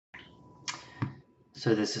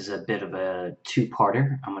So this is a bit of a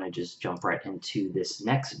two-parter. I'm going to just jump right into this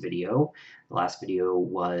next video. The last video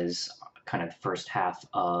was kind of the first half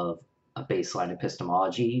of a baseline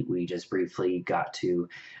epistemology. We just briefly got to,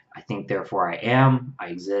 I think, therefore I am, I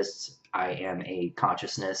exist, I am a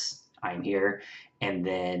consciousness, I am here, and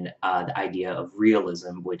then the idea of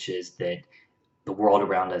realism, which is that the world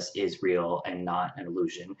around us is real and not an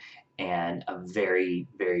illusion, and a very,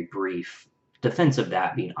 very brief defense of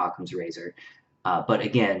that being Occam's razor. But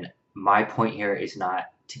again, my point here is not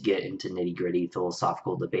to get into nitty-gritty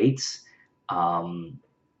philosophical debates.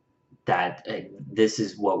 That this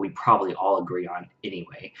is what we probably all agree on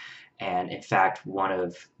anyway. And in fact, one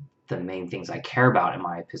of the main things I care about in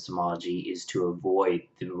my epistemology is to avoid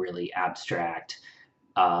the really abstract,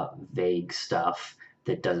 vague stuff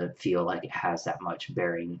that doesn't feel like it has that much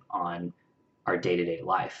bearing on our day-to-day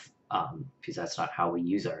life, because that's not how we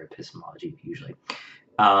use our epistemology usually.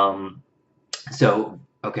 So,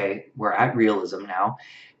 okay, we're at realism now,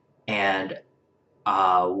 and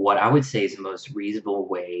what I would say is the most reasonable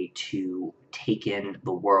way to take in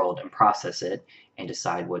the world and process it and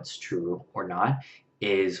decide what's true or not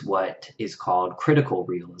is what is called critical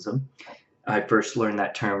realism. I first learned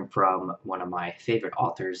that term from one of my favorite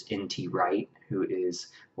authors, N.T. Wright, who is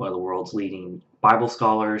one of the world's leading Bible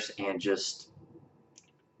scholars and just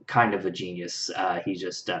kind of a genius. He's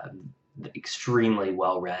just extremely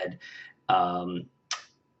well-read,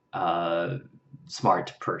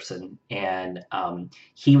 smart person, and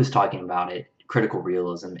he was talking about it, critical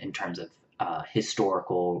realism, in terms of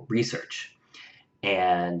historical research.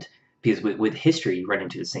 And because with history, you run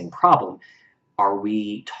into the same problem. Are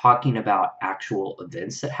we talking about actual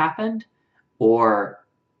events that happened, or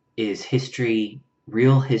is history,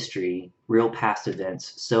 real past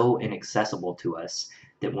events, so inaccessible to us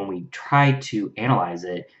that when we try to analyze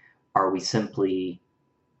it, are we simply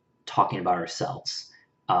talking about ourselves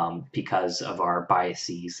because of our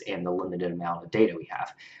biases and the limited amount of data we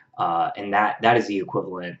have? And that is the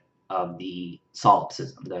equivalent of the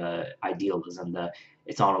solipsism, the idealism,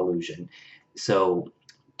 it's on illusion. So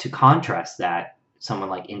to contrast that, someone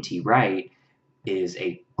like N.T. Wright is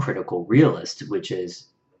a critical realist, which is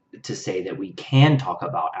to say that we can talk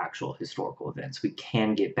about actual historical events. We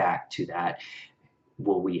can get back to that.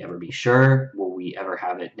 Will we ever be sure? Will we ever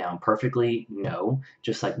have it down perfectly? No.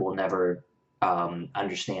 Just like we'll never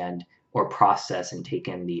understand or process and take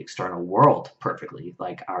in the external world perfectly.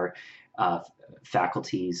 Like our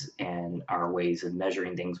faculties and our ways of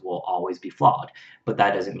measuring things will always be flawed. But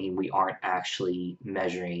that doesn't mean we aren't actually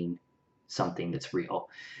measuring something that's real.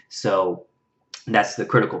 So that's the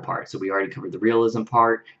critical part. So we already covered the realism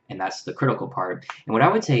part, and that's the critical part. And what I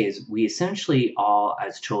would say is we essentially all,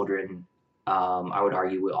 as children, I would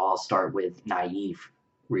argue we all start with naive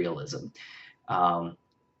realism,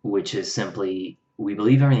 which is simply we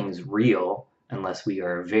believe everything is real unless we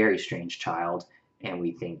are a very strange child and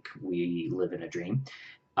we think we live in a dream.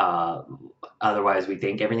 Otherwise, we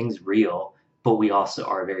think everything's real, but we also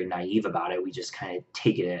are very naive about it. We just kind of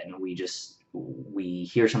take it in. We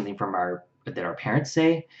hear something from that our parents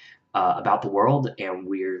say about the world, and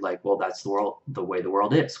we're like, well, that's the way the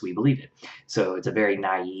world is. We believe it. So it's a very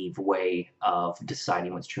naive way of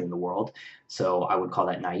deciding what's true in the world. So I would call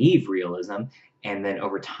that naive realism. And then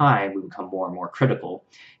over time, we become more and more critical.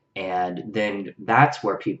 And then that's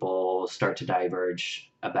where people start to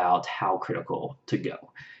diverge about how critical to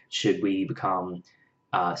go. Should we become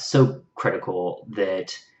so critical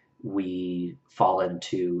that we fall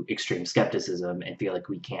into extreme skepticism and feel like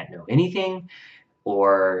we can't know anything?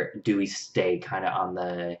 Or do we stay kind of on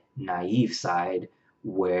the naive side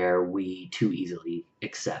where we too easily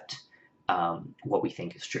accept what we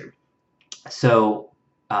think is true? So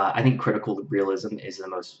I think critical realism is the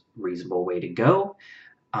most reasonable way to go.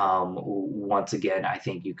 Once again, I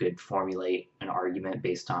think you could formulate an argument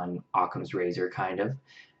based on Occam's razor, kind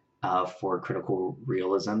of, for critical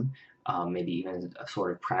realism, maybe even a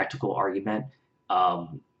sort of practical argument.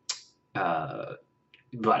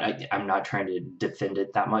 But I'm not trying to defend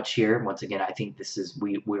it that much here. Once again, I think this is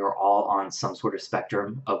we're all on some sort of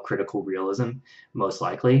spectrum of critical realism, most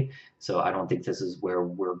likely. So I don't think this is where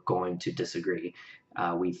we're going to disagree.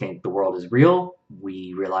 We think the world is real.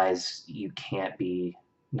 We realize you can't be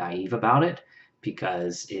naive about it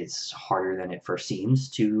because it's harder than it first seems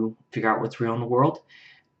to figure out what's real in the world.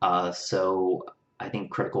 So I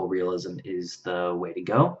think critical realism is the way to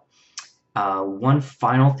go. One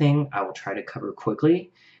final thing I will try to cover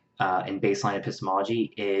quickly in baseline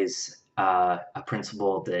epistemology is a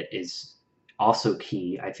principle that is also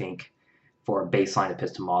key, I think, for baseline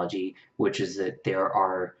epistemology, which is that there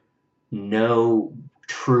are no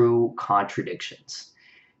true contradictions.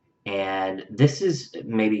 And this is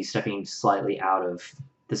maybe stepping slightly out of,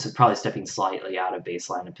 this is probably stepping slightly out of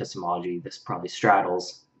baseline epistemology. This probably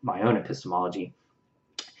straddles my own epistemology.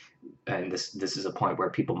 And this is a point where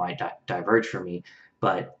people might diverge from me,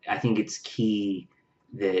 but I think it's key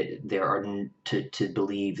that there are to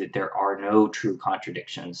believe that there are no true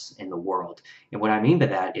contradictions in the world. And what I mean by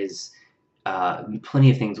that is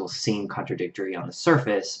plenty of things will seem contradictory on the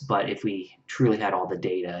surface, but if we truly had all the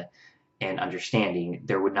data and understanding,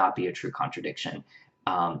 there would not be a true contradiction.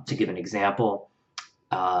 To give an example,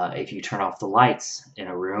 if you turn off the lights in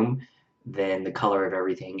a room, then the color of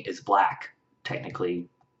everything is black, technically,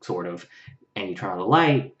 sort of. And you turn on the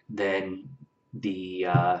light, then the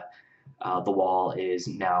wall is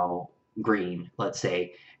now green, let's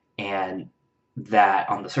say, and that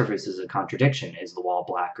on the surface is a contradiction. Is the wall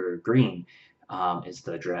black or green? Is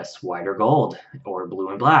the dress white or gold, or blue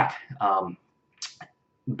and black?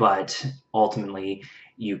 But ultimately,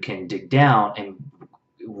 you can dig down and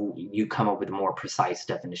you come up with a more precise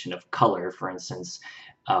definition of color, for instance,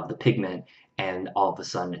 of the pigment, and all of a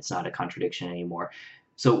sudden it's not a contradiction anymore.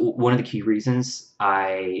 So one of the key reasons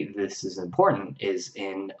this is important is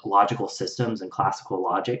in logical systems and classical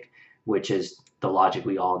logic, which is the logic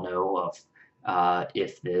we all know of,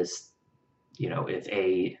 if this, if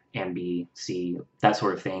A and B, C, that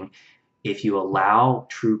sort of thing. If you allow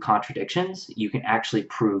true contradictions, you can actually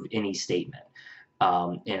prove any statement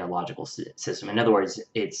in a logical system. In other words,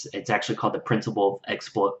 it's actually called the principle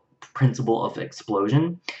of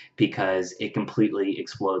explosion, because it completely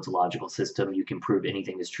explodes a logical system. You can prove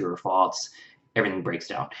anything is true or false. Everything breaks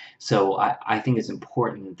down. So I think it's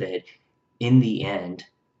important that in the end,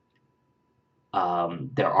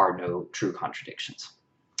 there are no true contradictions.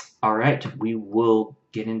 All right, we will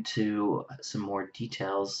get into some more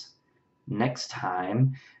details next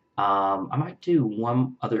time. I might do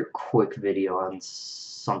one other quick video on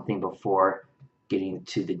something before getting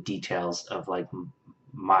to the details of like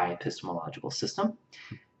my epistemological system,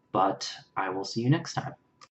 but I will see you next time.